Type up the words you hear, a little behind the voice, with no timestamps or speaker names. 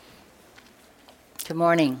Good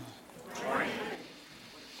morning.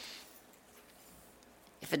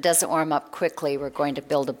 If it doesn't warm up quickly, we're going to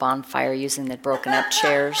build a bonfire using the broken up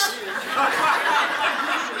chairs.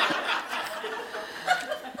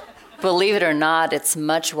 Believe it or not, it's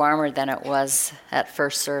much warmer than it was at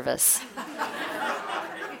first service.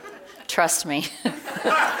 Trust me.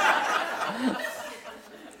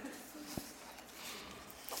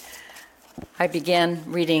 I began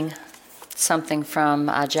reading something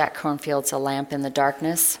from Jack Kornfield's A Lamp in the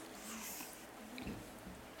Darkness.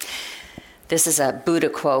 This is a Buddha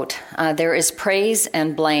quote. There is praise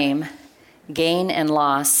and blame, gain and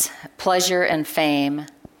loss, pleasure and pain,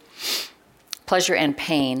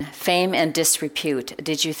 fame and disrepute.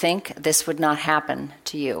 Did you think this would not happen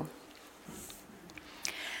to you?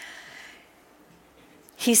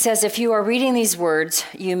 He says, if you are reading these words,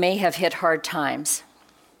 you may have hit hard times.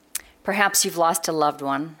 Perhaps you've lost a loved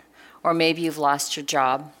one, or maybe you've lost your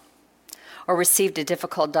job, or received a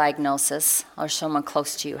difficult diagnosis, or someone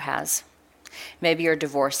close to you has. Maybe you're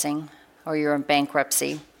divorcing, or you're in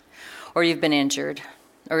bankruptcy, or you've been injured,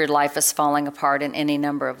 or your life is falling apart in any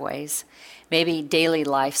number of ways. Maybe daily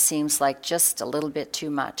life seems like just a little bit too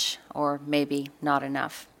much, or maybe not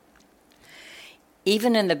enough.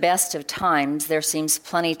 Even in the best of times, there seems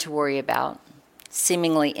plenty to worry about.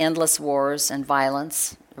 Seemingly endless wars and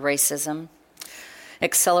violence, racism,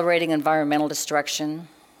 accelerating environmental destruction.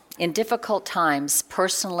 In difficult times,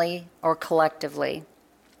 personally or collectively,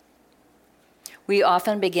 we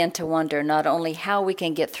often begin to wonder not only how we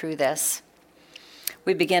can get through this,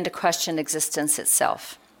 we begin to question existence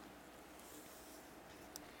itself.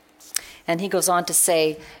 And he goes on to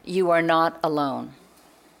say, you are not alone.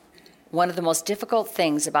 One of the most difficult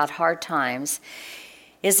things about hard times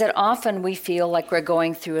is that often we feel like we're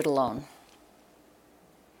going through it alone.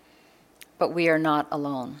 But we are not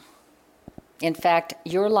alone. In fact,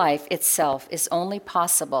 your life itself is only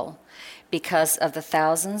possible because of the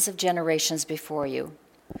thousands of generations before you,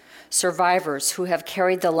 survivors who have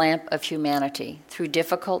carried the lamp of humanity through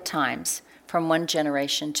difficult times from one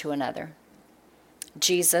generation to another.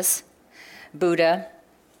 Jesus, Buddha,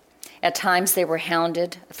 at times they were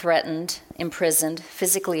hounded, threatened, imprisoned,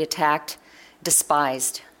 physically attacked,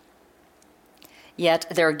 despised. Yet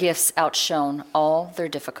their gifts outshone all their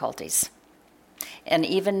difficulties. And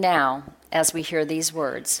even now, as we hear these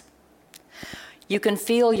words, you can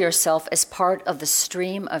feel yourself as part of the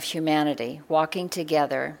stream of humanity, walking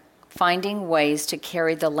together, finding ways to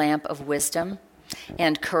carry the lamp of wisdom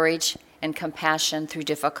and courage and compassion through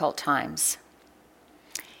difficult times.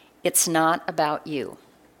 It's not about you.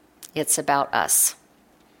 It's about us.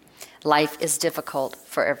 Life is difficult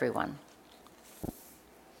for everyone.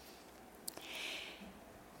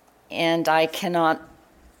 And I cannot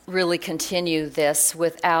really continue this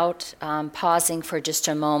without pausing for just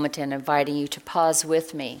a moment and inviting you to pause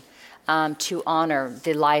with me to honor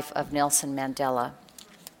the life of Nelson Mandela,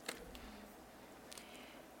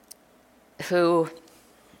 who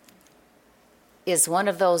is one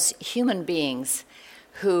of those human beings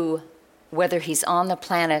who, whether he's on the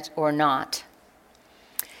planet or not,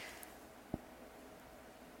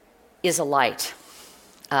 is a light,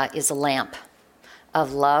 is a lamp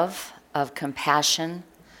of love, of compassion,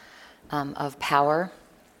 of power,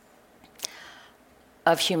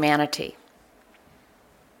 of humanity.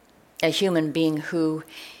 A human being who,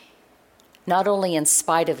 not only in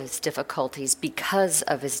spite of his difficulties, because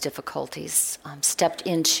of his difficulties, stepped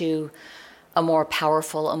into a more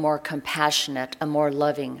powerful, a more compassionate, a more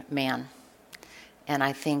loving man. And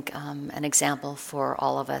I think an example for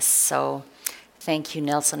all of us. So thank you,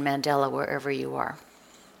 Nelson Mandela, wherever you are.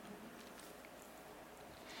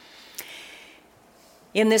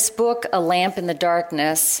 In this book, A Lamp in the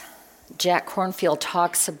Darkness, Jack Kornfield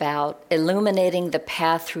talks about illuminating the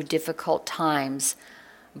path through difficult times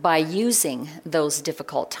by using those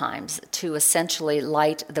difficult times to essentially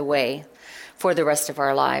light the way for the rest of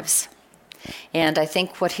our lives. And I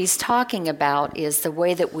think what he's talking about is the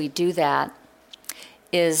way that we do that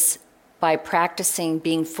is by practicing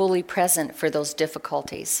being fully present for those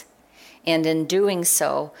difficulties. And in doing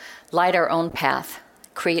so, light our own path,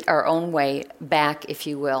 create our own way back, if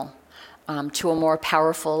you will, to a more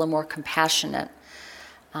powerful, a more compassionate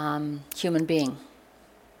human being.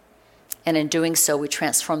 And in doing so, we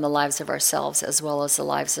transform the lives of ourselves as well as the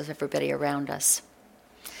lives of everybody around us.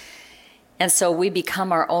 And so we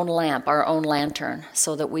become our own lamp, our own lantern,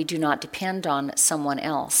 so that we do not depend on someone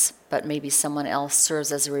else, but maybe someone else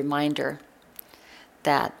serves as a reminder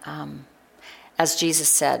that, as Jesus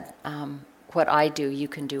said, what I do, you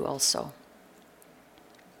can do also.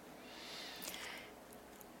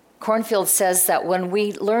 Cornfield says that when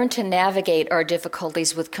we learn to navigate our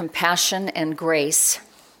difficulties with compassion and grace,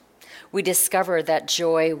 we discover that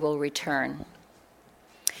joy will return.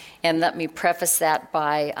 And let me preface that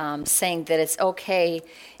by saying that it's okay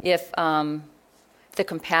if the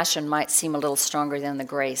compassion might seem a little stronger than the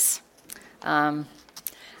grace. I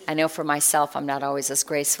know for myself I'm not always as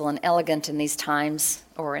graceful and elegant in these times,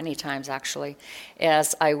 or any times actually,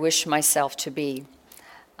 as I wish myself to be.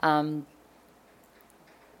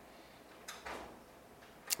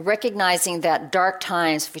 Recognizing that dark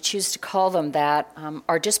times, if we choose to call them that,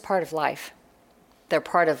 are just part of life. They're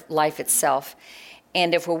part of life itself.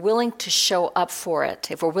 And if we're willing to show up for it,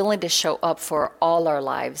 if we're willing to show up for all our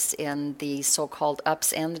lives in the so-called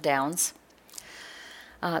ups and the downs,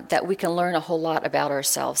 that we can learn a whole lot about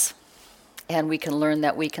ourselves. And we can learn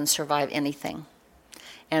that we can survive anything.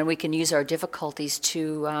 And we can use our difficulties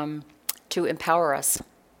to empower us,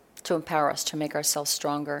 to make ourselves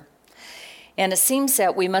stronger. And it seems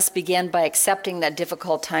that we must begin by accepting that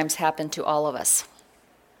difficult times happen to all of us.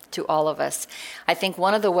 To all of us. I think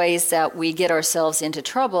one of the ways that we get ourselves into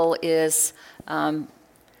trouble is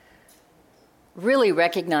really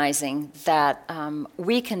recognizing that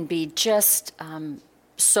we can be just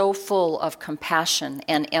so full of compassion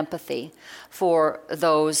and empathy for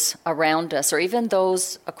those around us, or even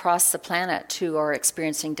those across the planet who are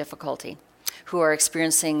experiencing difficulty, who are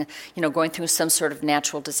experiencing, going through some sort of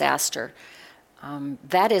natural disaster.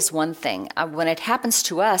 That is one thing. When it happens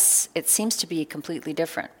to us, it seems to be completely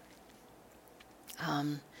different.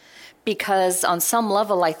 Because on some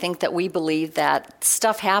level, I think that we believe that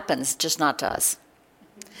stuff happens, just not to us.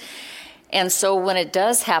 And so when it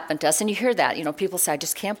does happen to us, and you hear that, people say, I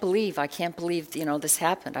can't believe, this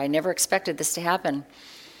happened. I never expected this to happen.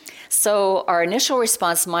 So our initial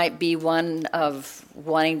response might be one of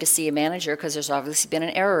wanting to see a manager because there's obviously been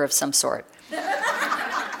an error of some sort.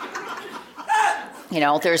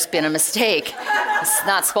 There's been a mistake. It's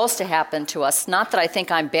not supposed to happen to us. Not that I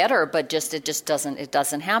think I'm better, but it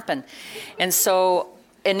doesn't happen. And so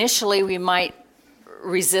initially we might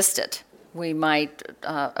resist it. We might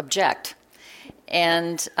object.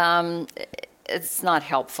 And it's not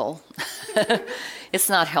helpful. It's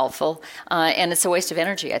not helpful. And it's a waste of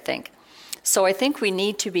energy, I think. So I think we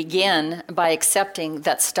need to begin by accepting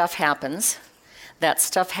that stuff happens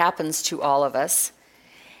to all of us.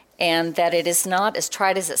 And that it is not, as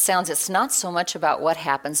trite as it sounds, it's not so much about what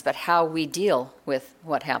happens, but how we deal with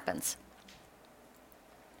what happens.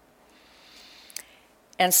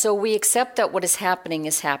 And so we accept that what is happening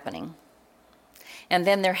is happening. And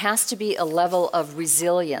then there has to be a level of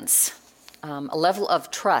resilience, a level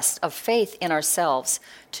of trust, of faith in ourselves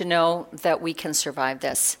to know that we can survive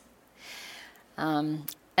this. And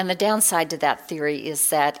the downside to that theory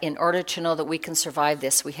is that in order to know that we can survive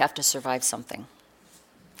this, we have to survive something.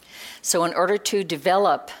 So in order to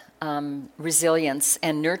develop resilience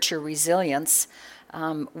and nurture resilience,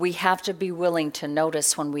 we have to be willing to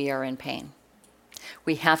notice when we are in pain.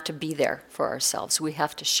 We have to be there for ourselves. We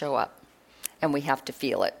have to show up, and we have to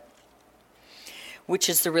feel it, which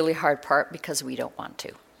is the really hard part because we don't want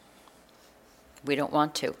to. We don't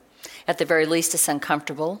want to. At the very least, it's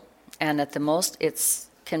uncomfortable, and at the most, it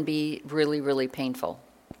can be really, really painful.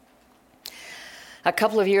 A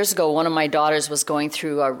couple of years ago, one of my daughters was going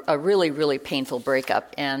through a really, really painful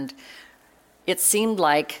breakup, and it seemed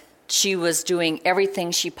like she was doing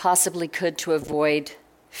everything she possibly could to avoid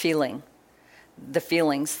feeling the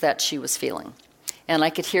feelings that she was feeling. And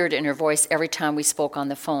I could hear it in her voice every time we spoke on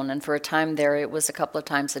the phone, and for a time there, it was a couple of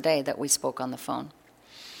times a day that we spoke on the phone.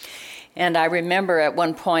 And I remember at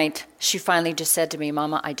one point, she finally just said to me,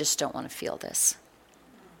 Mama, I just don't want to feel this.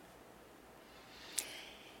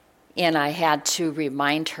 And I had to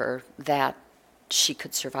remind her that she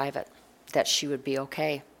could survive it, that she would be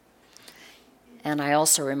okay. And I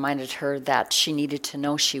also reminded her that she needed to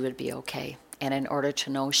know she would be okay. And in order to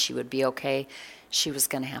know she would be okay, she was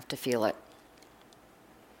going to have to feel it.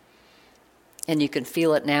 And you can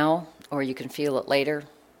feel it now, or you can feel it later,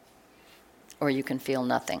 or you can feel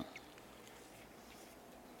nothing.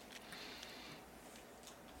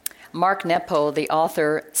 Mark Nepo, the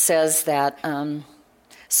author, says that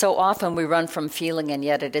so often we run from feeling, and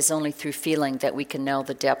yet it is only through feeling that we can know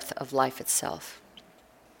the depth of life itself.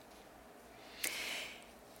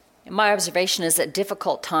 My observation is that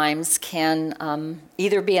difficult times can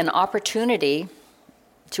either be an opportunity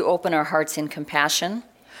to open our hearts in compassion,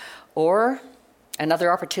 or another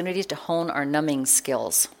opportunity to hone our numbing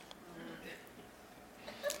skills.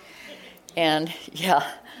 And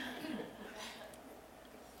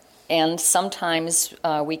sometimes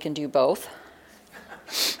we can do both.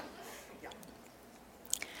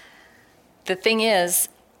 The thing is,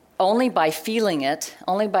 only by feeling it,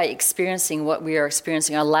 only by experiencing what we are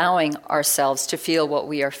experiencing, allowing ourselves to feel what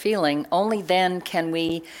we are feeling, only then can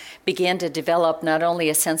we begin to develop not only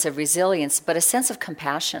a sense of resilience, but a sense of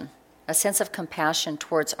compassion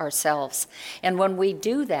towards ourselves. And when we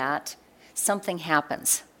do that, something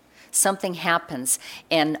happens. Something happens,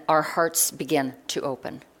 and our hearts begin to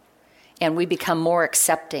open. And we become more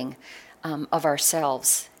accepting of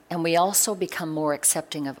ourselves. And we also become more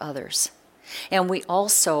accepting of others. And we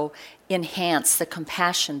also enhance the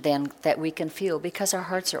compassion then that we can feel because our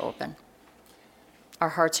hearts are open. Our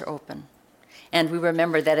hearts are open. And we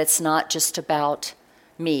remember that it's not just about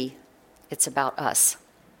me, it's about us.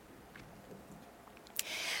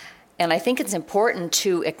 And I think it's important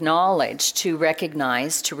to acknowledge, to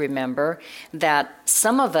recognize, to remember that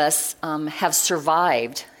some of us have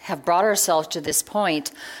survived, have brought ourselves to this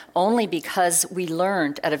point only because we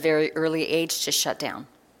learned at a very early age to shut down.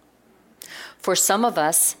 For some of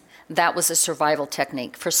us, that was a survival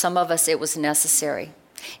technique. For some of us, it was necessary.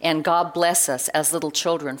 And God bless us as little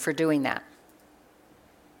children for doing that.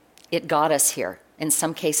 It got us here. In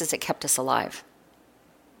some cases, it kept us alive.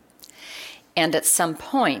 And at some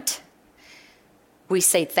point, we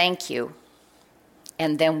say thank you,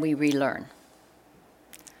 and then we relearn.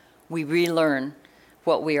 We relearn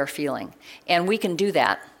what we are feeling. And we can do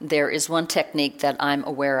that. There is one technique that I'm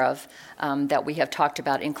aware of that we have talked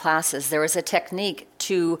about in classes. There is a technique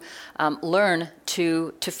to learn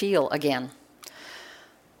to feel again.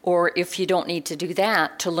 Or if you don't need to do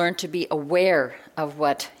that, to learn to be aware of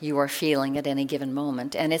what you are feeling at any given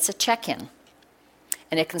moment. And it's a check-in.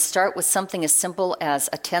 And it can start with something as simple as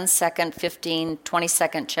a 10-second, 15,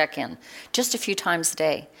 20-second check-in, just a few times a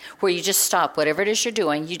day, where you just stop. Whatever it is you're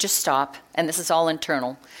doing, you just stop, and this is all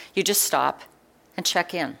internal. You just stop and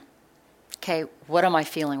check in. Okay, what am I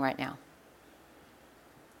feeling right now?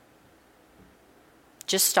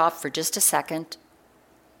 Just stop for just a second,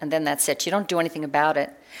 and then that's it. You don't do anything about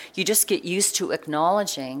it. You just get used to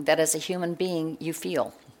acknowledging that as a human being, you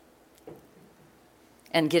feel.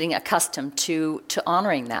 And getting accustomed to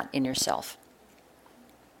honoring that in yourself.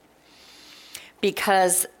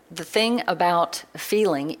 Because the thing about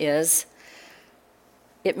feeling is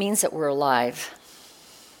it means that we're alive.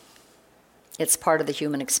 It's part of the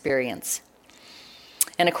human experience.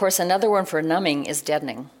 And of course, another word for numbing is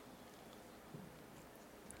deadening.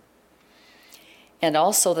 And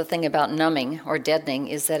also the thing about numbing or deadening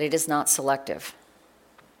is that it is not selective.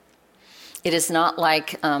 It is not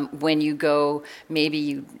like when you go,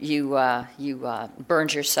 maybe you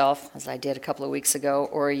burned yourself, as I did a couple of weeks ago,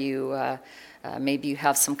 or maybe you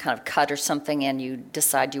have some kind of cut or something and you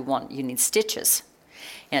decide you need stitches.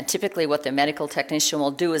 And typically what the medical technician will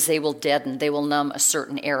do is they will numb a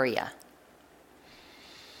certain area.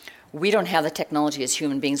 We don't have the technology as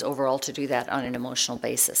human beings overall to do that on an emotional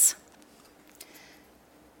basis.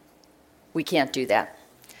 We can't do that.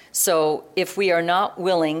 So if we are not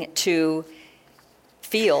willing to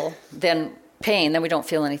feel pain, then we don't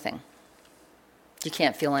feel anything. You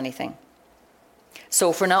can't feel anything. So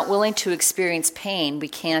if we're not willing to experience pain, we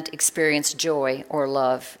can't experience joy or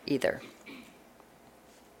love either.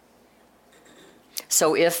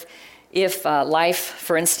 So if life,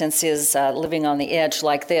 for instance, is living on the edge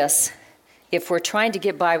like this, if we're trying to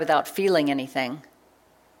get by without feeling anything,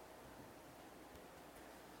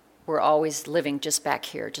 we're always living just back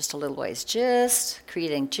here, just a little ways, just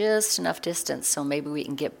creating just enough distance so maybe we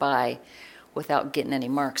can get by without getting any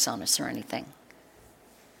marks on us or anything.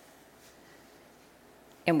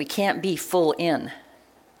 And we can't be full in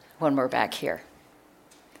when we're back here.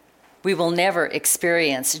 We will never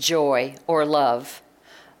experience joy or love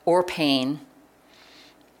or pain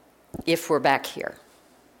if we're back here.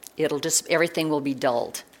 Everything will be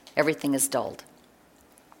dulled. Everything is dulled.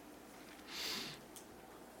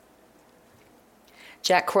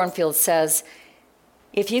 Jack Kornfield says,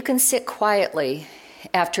 if you can sit quietly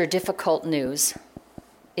after difficult news,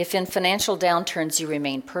 if in financial downturns you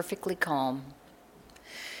remain perfectly calm,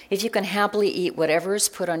 if you can happily eat whatever is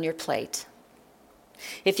put on your plate,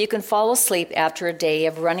 if you can fall asleep after a day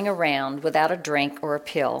of running around without a drink or a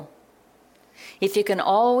pill, if you can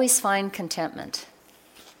always find contentment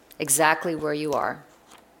exactly where you are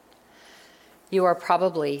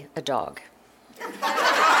probably a dog.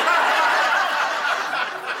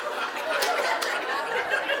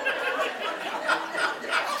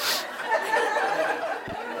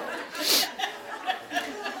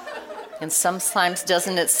 And sometimes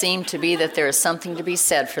doesn't it seem to be that there is something to be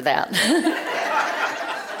said for that?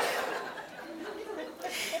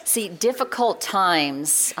 See, difficult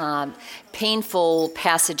times, painful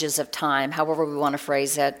passages of time, however we want to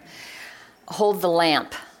phrase it, hold the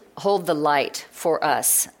lamp, hold the light for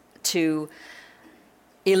us to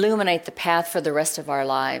illuminate the path for the rest of our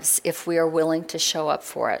lives if we are willing to show up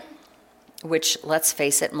for it, which, let's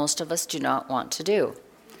face it, most of us do not want to do.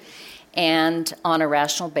 And on a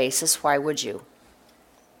rational basis, why would you?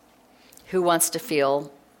 Who wants to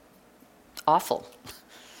feel awful?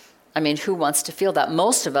 I mean, who wants to feel that?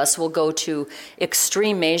 Most of us will go to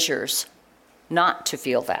extreme measures not to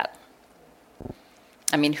feel that.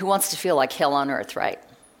 I mean, who wants to feel like hell on earth, right?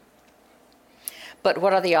 But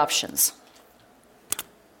what are the options?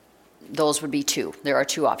 Those would be two. There are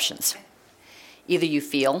two options. Either you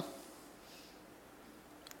feel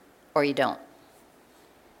or you don't.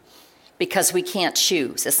 Because we can't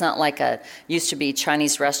choose. It's not like used to be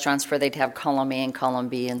Chinese restaurants where they'd have column A and column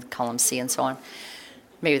B and column C and so on.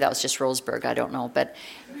 Maybe that was just Roseburg, I don't know. But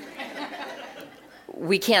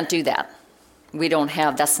we can't do that. We don't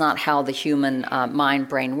have, that's not how the human mind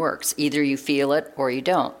brain works. Either you feel it or you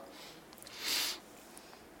don't.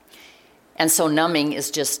 And so numbing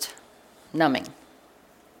is just numbing.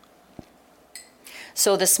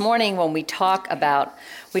 So this morning when we talk about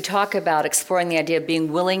exploring the idea of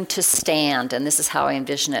being willing to stand, and this is how I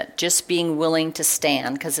envision it, just being willing to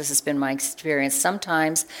stand, because this has been my experience.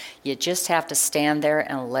 Sometimes you just have to stand there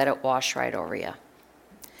and let it wash right over you,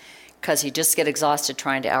 because you just get exhausted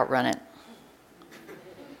trying to outrun it.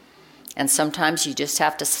 And sometimes you just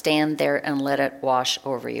have to stand there and let it wash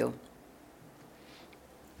over you.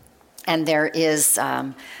 And there is,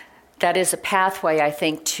 that is a pathway, I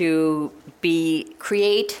think, to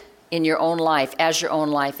create in your own life, as your own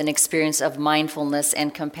life, an experience of mindfulness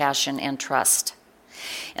and compassion and trust.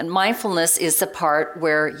 And mindfulness is the part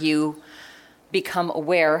where you become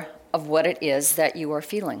aware of what it is that you are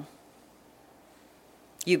feeling.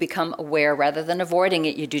 You become aware rather than avoiding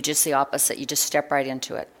it. You do just the opposite. You just step right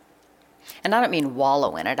into it. And I don't mean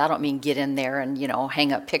wallow in it. I don't mean get in there and,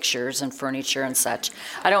 hang up pictures and furniture and such.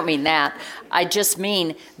 I don't mean that. I just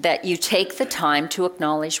mean that you take the time to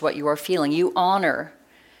acknowledge what you are feeling. You honor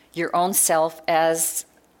your own self as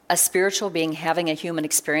a spiritual being having a human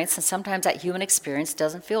experience, and sometimes that human experience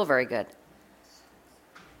doesn't feel very good.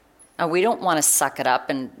 And we don't want to suck it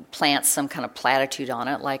up and plant some kind of platitude on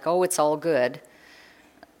it like, oh, it's all good.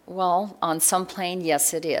 Well, on some plane,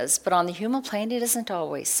 yes, it is. But on the human plane, it isn't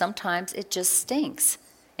always. Sometimes it just stinks,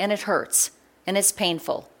 and it hurts, and it's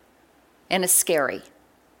painful, and it's scary.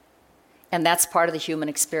 And that's part of the human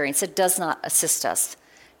experience. It does not assist us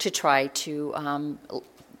to try to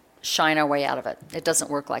shine our way out of it. It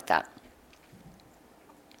doesn't work like that.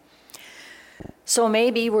 So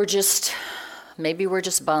maybe we're just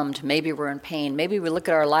bummed. Maybe we're in pain. Maybe we look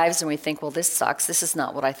at our lives and we think, well, this sucks. This is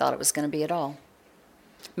not what I thought it was going to be at all.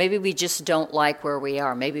 Maybe we just don't like where we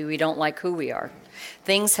are. Maybe we don't like who we are.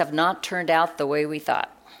 Things have not turned out the way we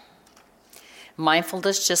thought.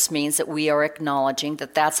 Mindfulness just means that we are acknowledging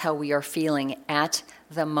that that's how we are feeling at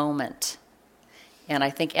the moment. And I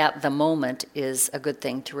think at the moment is a good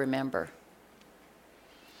thing to remember.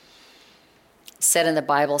 It said in the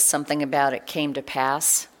Bible something about it came to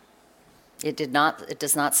pass. It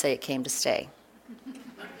does not say it came to stay.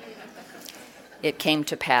 It came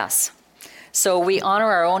to pass. So we honor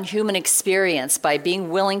our own human experience by being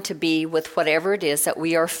willing to be with whatever it is that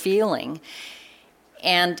we are feeling.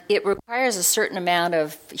 And it requires a certain amount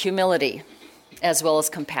of humility as well as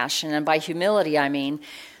compassion. And by humility, I mean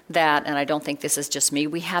that, and I don't think this is just me,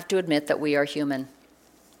 we have to admit that we are human.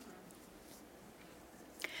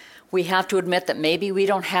 We have to admit that maybe we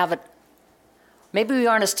don't have it, maybe we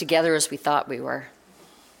aren't as together as we thought we were.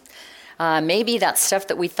 Maybe that stuff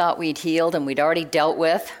that we thought we'd healed and we'd already dealt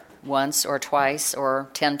with once or twice or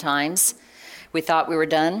 10 times, we thought we were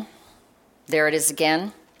done. There it is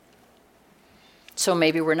again. So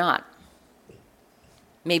maybe we're not.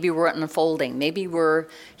 Maybe we're unfolding. Maybe we're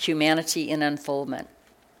humanity in unfoldment.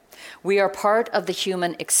 We are part of the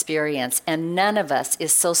human experience, and none of us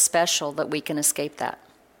is so special that we can escape that.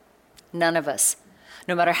 None of us.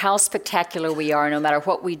 No matter how spectacular we are, no matter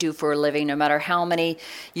what we do for a living, no matter how many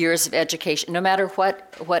years of education, no matter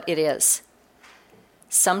what it is,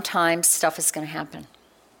 sometimes stuff is going to happen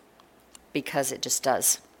because it just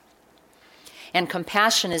does. And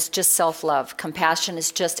compassion is just self-love. Compassion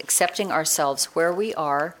is just accepting ourselves where we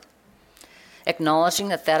are, acknowledging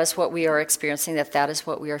that that is what we are experiencing, that that is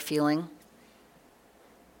what we are feeling,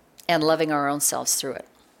 and loving our own selves through it.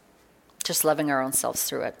 Just loving our own selves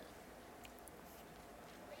through it.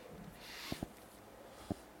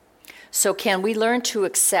 So can we learn to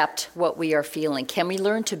accept what we are feeling? Can we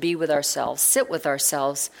learn to be with ourselves, sit with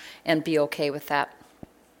ourselves, and be okay with that?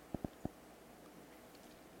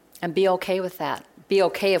 And be okay with that. Be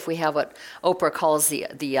okay if we have what Oprah calls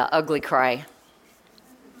the ugly cry.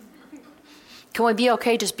 Can we be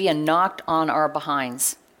okay just being knocked on our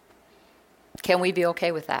behinds? Can we be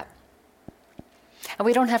okay with that? And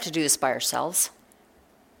we don't have to do this by ourselves.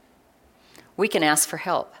 We can ask for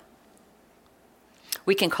help.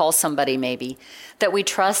 We can call somebody maybe that we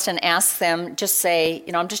trust and ask them, just say,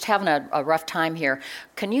 I'm just having a rough time here.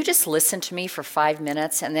 Can you just listen to me for 5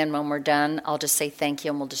 minutes, and then when we're done, I'll just say thank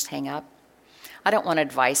you and we'll just hang up? I don't want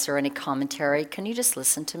advice or any commentary. Can you just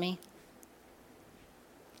listen to me?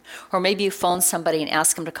 Or maybe you phone somebody and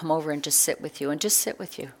ask them to come over and just sit with you, and just sit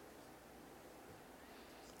with you.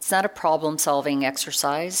 It's not a problem-solving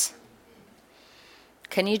exercise.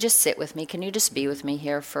 Can you just sit with me? Can you just be with me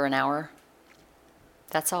here for an hour?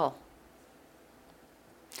 That's all.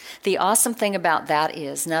 The awesome thing about that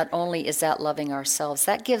is not only is that loving ourselves,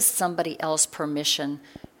 that gives somebody else permission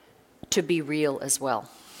to be real as well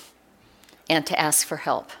and to ask for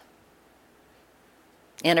help.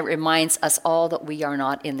 And it reminds us all that we are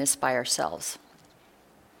not in this by ourselves.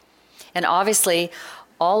 And obviously,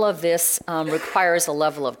 all of this requires a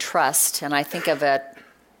level of trust, and I think of it,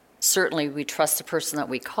 certainly we trust the person that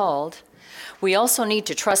we called. We also need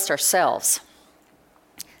to trust ourselves,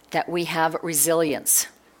 that we have resilience.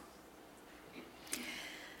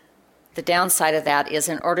 The downside of that is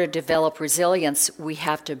in order to develop resilience, we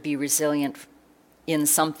have to be resilient in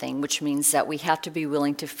something, which means that we have to be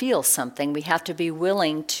willing to feel something. We have to be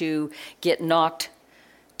willing to get knocked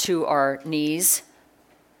to our knees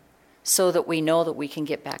so that we know that we can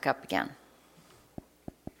get back up again,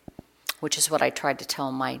 which is what I tried to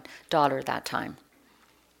tell my daughter that time.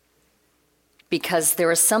 Because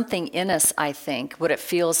there is something in us, I think, what it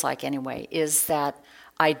feels like anyway, is that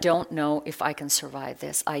I don't know if I can survive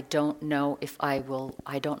this. I don't know if I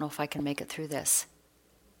can make it through this.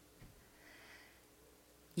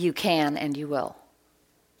 You can and you will.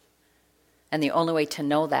 And the only way to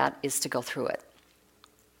know that is to go through it.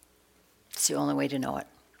 It's the only way to know it.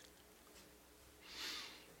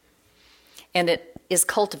 And it is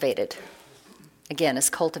cultivated. Again, it's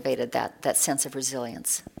cultivated, that sense of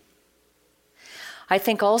resilience. I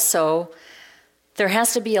think also there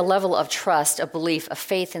has to be a level of trust, a belief, a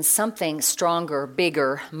faith in something stronger,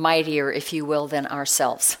 bigger, mightier, if you will, than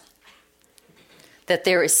ourselves. That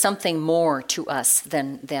there is something more to us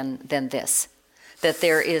than this. That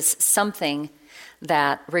there is something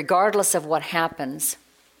that, regardless of what happens,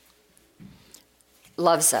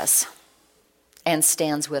 loves us and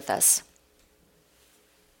stands with us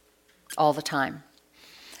all the time.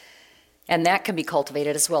 And that can be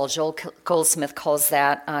cultivated as well. Joel Goldsmith calls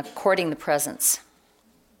that courting the presence,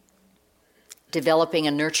 developing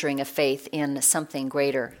and nurturing a faith in something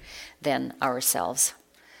greater than ourselves.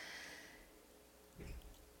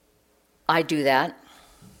 I do that.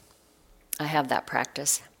 I have that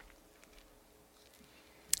practice.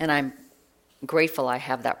 And I'm grateful I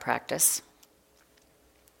have that practice.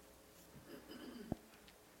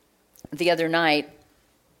 The other night,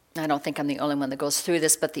 I don't think I'm the only one that goes through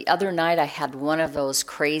this, but the other night I had one of those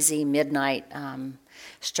crazy midnight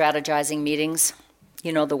strategizing meetings.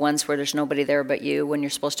 You know, the ones where there's nobody there but you when you're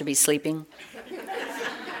supposed to be sleeping.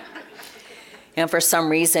 And for some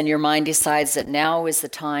reason, your mind decides that now is the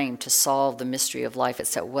time to solve the mystery of life.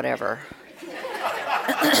 It's whatever.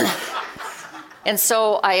 And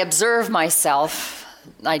so I observe myself.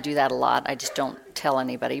 I do that a lot. I just don't tell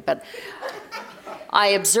anybody. But I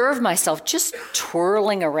observe myself just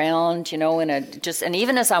twirling around, and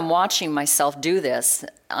even as I'm watching myself do this,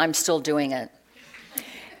 I'm still doing it.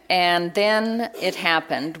 And then it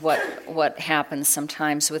happened. What happens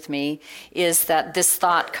sometimes with me is that this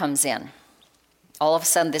thought comes in. All of a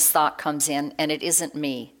sudden, this thought comes in, and it isn't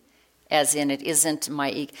me, as in it isn't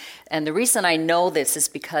my ego. And the reason I know this is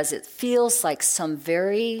because it feels like some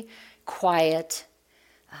very quiet,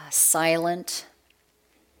 silent,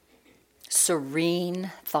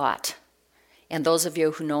 serene thought. And those of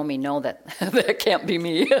you who know me know that that can't be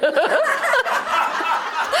me.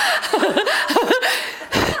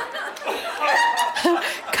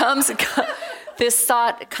 This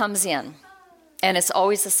thought comes in. And it's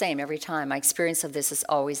always the same every time. My experience of this is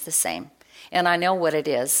always the same. And I know what it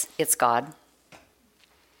is. It's God.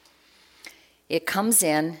 It comes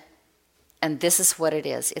in, and this is what it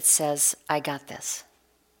is. It says, I got this.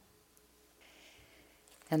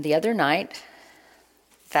 And the other night,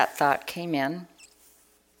 that thought came in.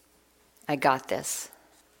 I got this.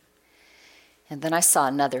 And then I saw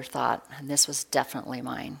another thought, and this was definitely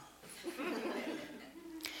mine.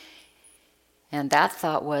 And that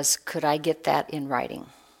thought was, could I get that in writing?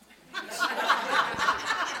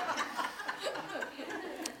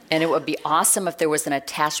 And it would be awesome if there was an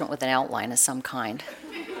attachment with an outline of some kind.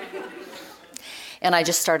 And I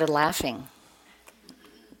just started laughing.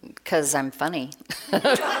 because I'm funny.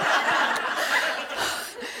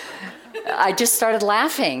 I just started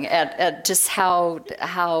laughing at just how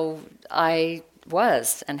I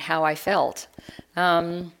was and how I felt.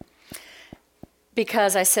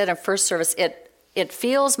 Because I said in first service, it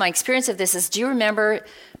feels, my experience of this is, do you remember,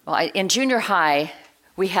 in junior high,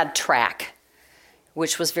 we had track,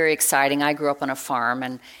 which was very exciting. I grew up on a farm,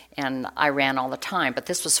 and I ran all the time, but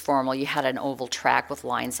this was formal. You had an oval track with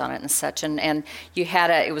lines on it and such, and you had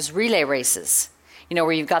it was relay races,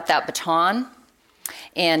 where you've got that baton,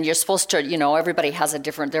 and you're supposed to, everybody has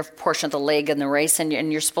their portion of the leg in the race, and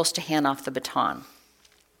you're supposed to hand off the baton.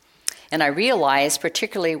 And I realized,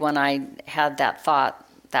 particularly when I had that thought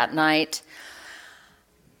that night,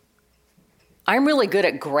 I'm really good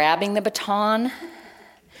at grabbing the baton.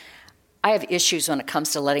 I have issues when it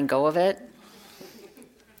comes to letting go of it.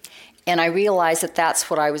 And I realized that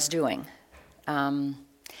that's what I was doing. And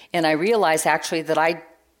I realized actually that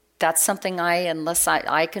that's something unless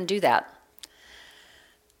I can do that.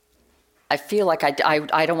 I feel like I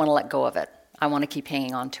don't want to let go of it. I want to keep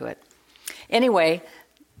hanging on to it. Anyway,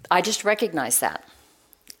 I just recognized that.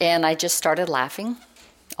 And I just started laughing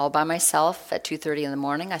all by myself at 2:30 in the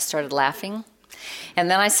morning. I started laughing. And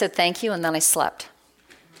then I said thank you, and then I slept.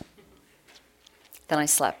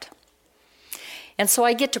 And so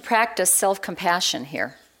I get to practice self-compassion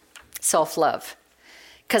here, self-love.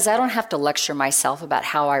 Because I don't have to lecture myself about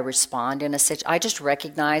how I respond in a situation. I just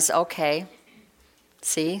recognize, okay,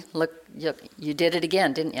 see, look, you did it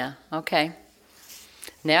again, didn't you? Okay.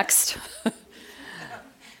 Next.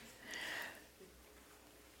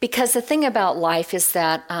 Because the thing about life is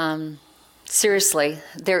that, seriously,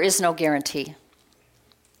 there is no guarantee.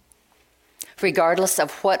 Regardless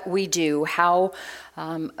of what we do, how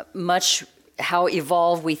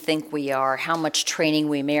evolved we think we are, how much training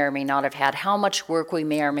we may or may not have had, how much work we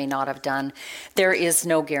may or may not have done, there is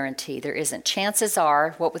no guarantee. There isn't. Chances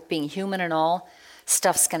are, what with being human and all,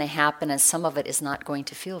 stuff's going to happen, and some of it is not going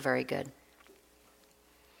to feel very good.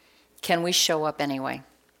 Can we show up anyway?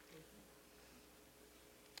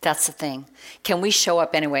 That's the thing. Can we show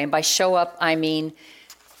up anyway? And by show up, I mean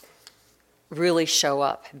really show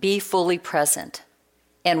up. Be fully present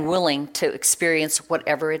and willing to experience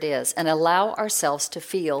whatever it is and allow ourselves to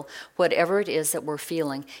feel whatever it is that we're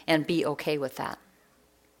feeling and be okay with that.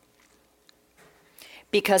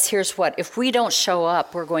 Because here's what, if we don't show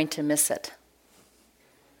up, we're going to miss it.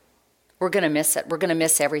 We're going to miss it. We're going to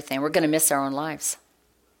miss everything. We're going to miss our own lives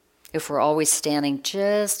if we're always standing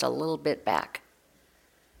just a little bit back.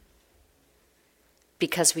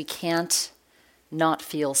 Because we can't not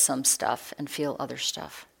feel some stuff and feel other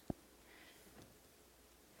stuff.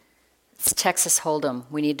 It's Texas Hold'em.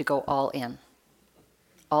 We need to go all in.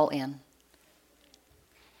 All in.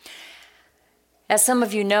 As some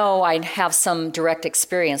of you know, I have some direct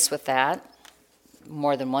experience with that.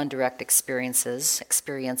 More than one direct experience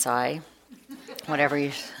I, whatever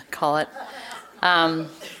you call it.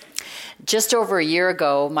 Just over a year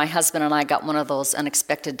ago, my husband and I got one of those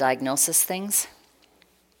unexpected diagnosis things.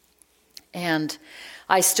 And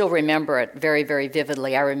I still remember it very, very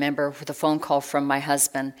vividly. I remember the phone call from my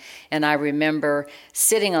husband, and I remember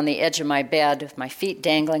sitting on the edge of my bed with my feet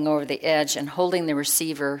dangling over the edge and holding the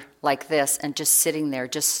receiver like this and just sitting there,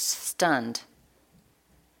 just stunned.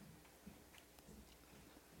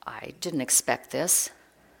 I didn't expect this.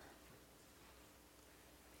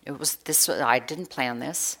 I didn't plan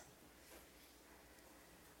this.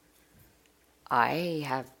 I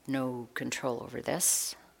have no control over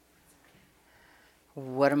this.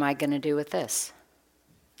 What am I going to do with this?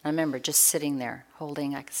 I remember just sitting there,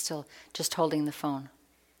 holding the phone.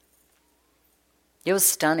 It was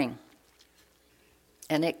stunning.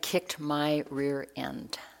 And it kicked my rear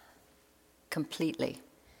end. Completely.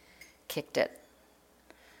 Kicked it.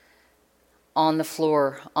 On the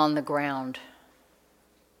floor, on the ground,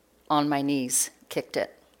 on my knees, kicked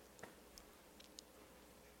it.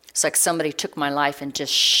 It's like somebody took my life and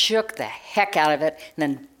just shook the heck out of it and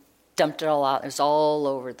then dumped it all out. It was all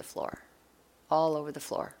over the floor. All over the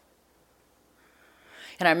floor.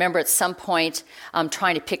 And I remember at some point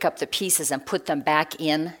trying to pick up the pieces and put them back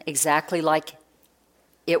in exactly like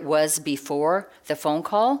it was before the phone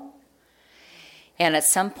call. And at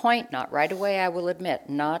some point, not right away, I will admit,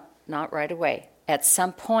 not right away. At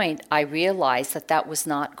some point, I realized that was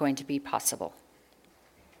not going to be possible.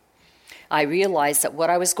 I realized that what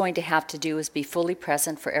I was going to have to do was be fully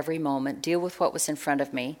present for every moment, deal with what was in front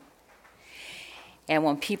of me. And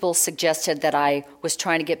when people suggested that I was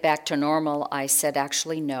trying to get back to normal, I said,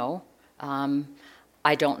 actually, no.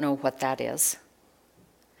 I don't know what that is.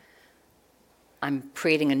 I'm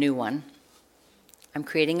creating a new one.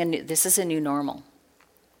 This is a new normal.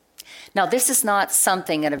 Now, this is not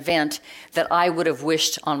something, an event, that I would have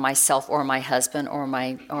wished on myself or my husband or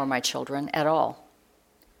my children at all.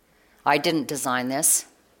 I didn't design this.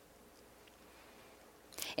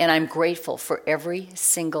 And I'm grateful for every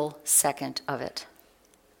single second of it.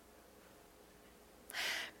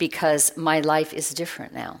 Because my life is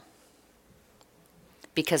different now.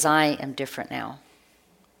 Because I am different now.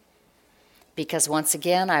 Because once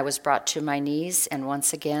again, I was brought to my knees, and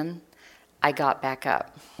once again, I got back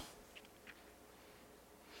up.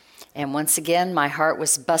 And once again, my heart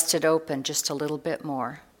was busted open just a little bit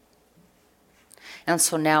more. And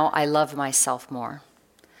so now I love myself more.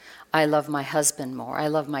 I love my husband more. I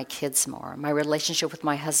love my kids more. My relationship with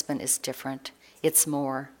my husband is different. It's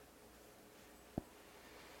more.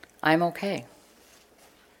 I'm okay.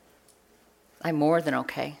 I'm more than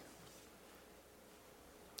okay.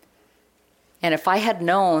 And if I had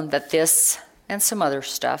known that this and some other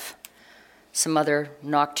stuff, some other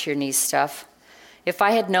knock to your knees stuff, if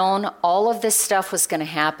I had known all of this stuff was going to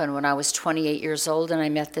happen when I was 28 years old and I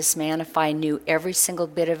met this man, if I knew every single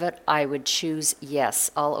bit of it, I would choose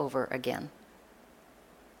yes all over again.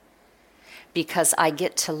 Because I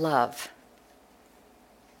get to love.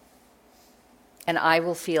 And I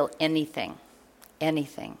will feel anything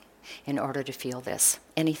in order to feel this.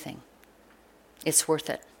 Anything. It's worth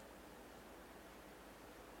it.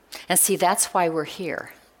 And see, that's why we're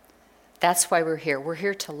here. That's why we're here. We're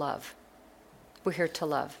here to love. We're here to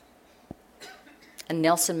love. And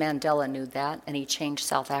Nelson Mandela knew that, and he changed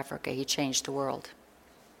South Africa. He changed the world.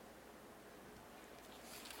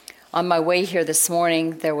 On my way here this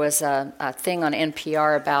morning, there was a thing on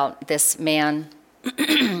NPR about this man.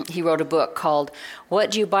 He wrote a book called,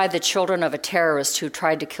 "What Do You Buy the Children of a Terrorist Who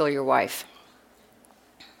Tried to Kill Your Wife?"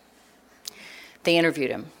 They interviewed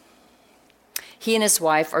him. He and his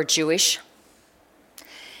wife are Jewish,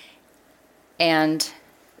 and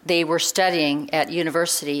they were studying at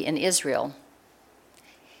university in Israel.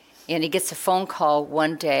 And he gets a phone call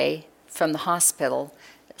one day from the hospital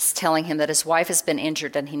telling him that his wife has been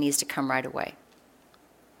injured and he needs to come right away.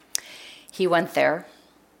 He went there.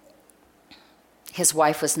 His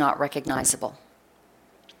wife was not recognizable.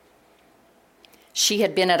 She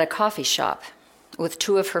had been at a coffee shop with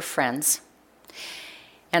two of her friends,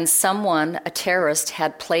 and someone, a terrorist,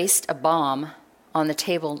 had placed a bomb on the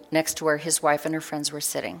table next to where his wife and her friends were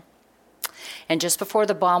sitting. And just before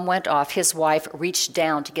the bomb went off, his wife reached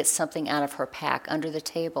down to get something out of her pack under the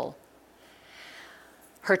table.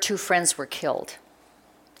 Her two friends were killed.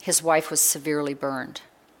 His wife was severely burned.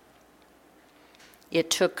 It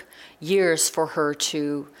took years for her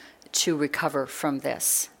to recover from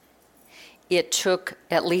this. It took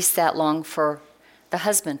at least that long for the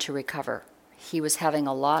husband to recover. He was having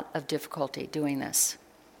a lot of difficulty doing this.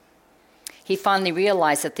 He finally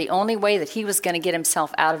realized that the only way that he was going to get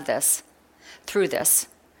himself out of this, through this,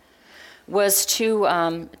 was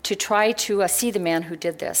to try to see the man who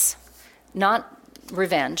did this. Not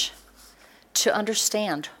revenge, to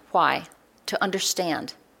understand why, to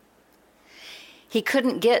understand. He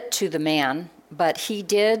couldn't get to the man, but he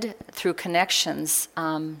did, through connections,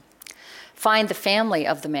 find the family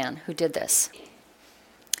of the man who did this.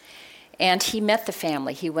 And he met the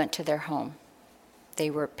family. He went to their home. They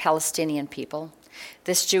were Palestinian people.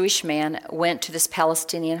 This Jewish man went to this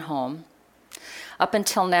Palestinian home. Up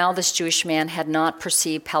until now, this Jewish man had not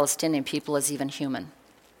perceived Palestinian people as even human.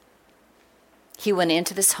 He went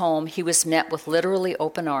into this home. He was met with literally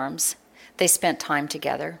open arms. They spent time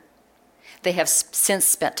together. They have since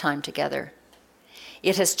spent time together.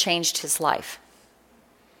 It has changed his life.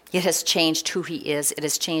 It has changed who he is. It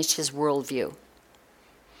has changed his worldview.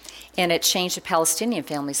 And it changed the Palestinian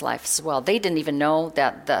family's life as well. They didn't even know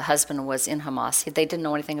that the husband was in Hamas. They didn't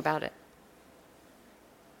know anything about it.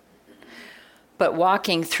 But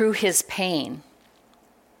walking through his pain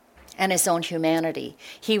and his own humanity,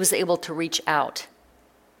 he was able to reach out.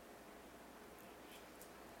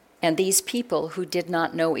 And these people who did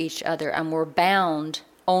not know each other and were bound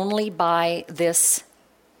only by this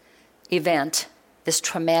event, this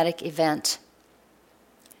traumatic event,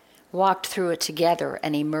 walked through it together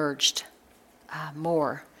and emerged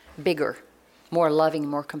more, bigger, more loving,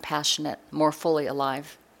 more compassionate, more fully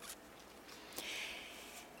alive.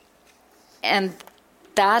 And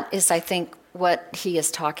that is, I think, what he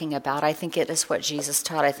is talking about. I think it is what Jesus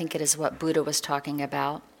taught. I think it is what Buddha was talking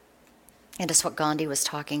about. It is what Gandhi was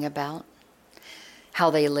talking about, how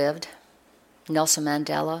they lived. Nelson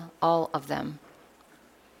Mandela, all of them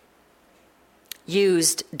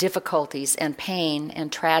used difficulties and pain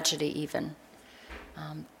and tragedy even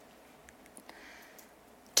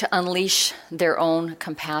to unleash their own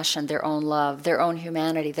compassion, their own love, their own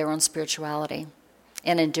humanity, their own spirituality.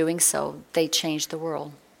 And in doing so, they change the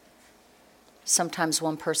world. Sometimes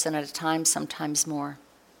one person at a time, sometimes more.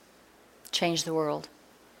 Change the world.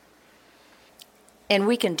 And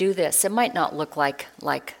we can do this. It might not look like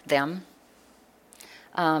them,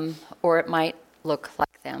 or it might look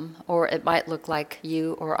like them, or it might look like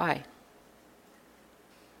you or I.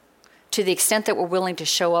 To the extent that we're willing to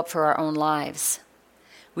show up for our own lives,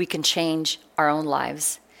 we can change our own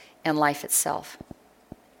lives and life itself.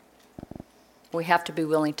 We have to be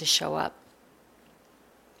willing to show up.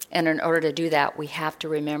 And in order to do that, we have to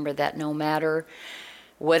remember that no matter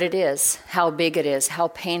what it is, how big it is, how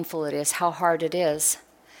painful it is, how hard it is,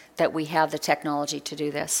 that we have the technology to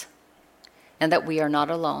do this, and that we are not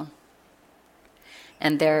alone.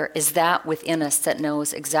 And there is that within us that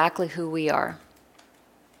knows exactly who we are,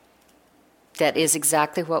 that is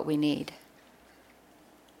exactly what we need,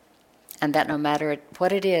 and that no matter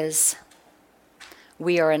what it is,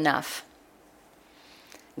 we are enough.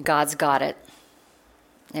 God's got it,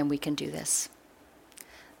 and we can do this.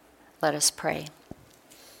 Let us pray.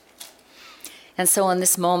 And so in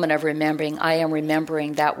this moment of remembering, I am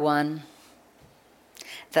remembering that one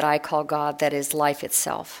that I call God, that is life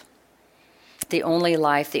itself. The only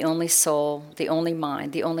life, the only soul, the only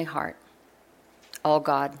mind, the only heart. All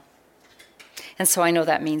God. And so I know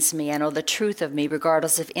that means me. I know the truth of me,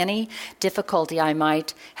 regardless of any difficulty I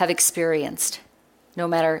might have experienced. No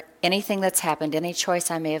matter anything that's happened, any choice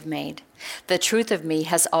I may have made. The truth of me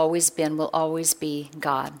has always been, will always be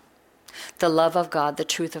God. The love of God, the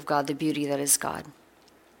truth of God, the beauty that is God.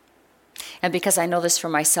 And because I know this for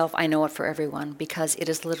myself, I know it for everyone, because it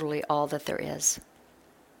is literally all that there is.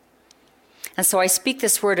 And so I speak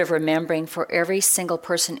this word of remembering for every single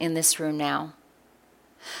person in this room now,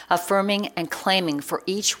 affirming and claiming for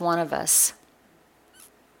each one of us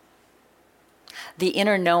the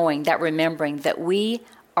inner knowing, that remembering that we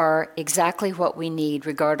are exactly what we need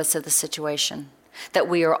regardless of the situation, that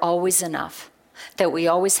we are always enough, that we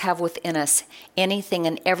always have within us anything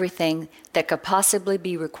and everything that could possibly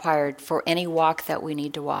be required for any walk that we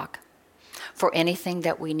need to walk, for anything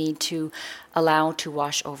that we need to allow to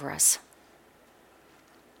wash over us.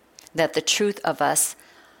 That the truth of us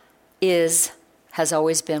is, has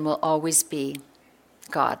always been, will always be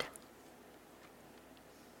God.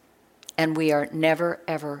 And we are never,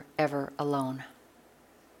 ever, ever alone.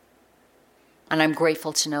 And I'm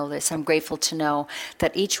grateful to know this. I'm grateful to know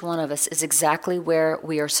that each one of us is exactly where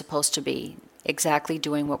we are supposed to be, exactly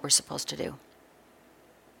doing what we're supposed to do.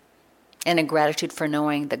 And in gratitude for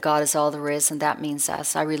knowing that God is all there is, and that means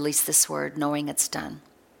us, I release this word, knowing it's done.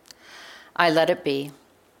 I let it be,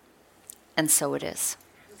 and so it is.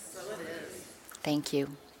 So it is. Thank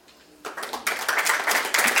you.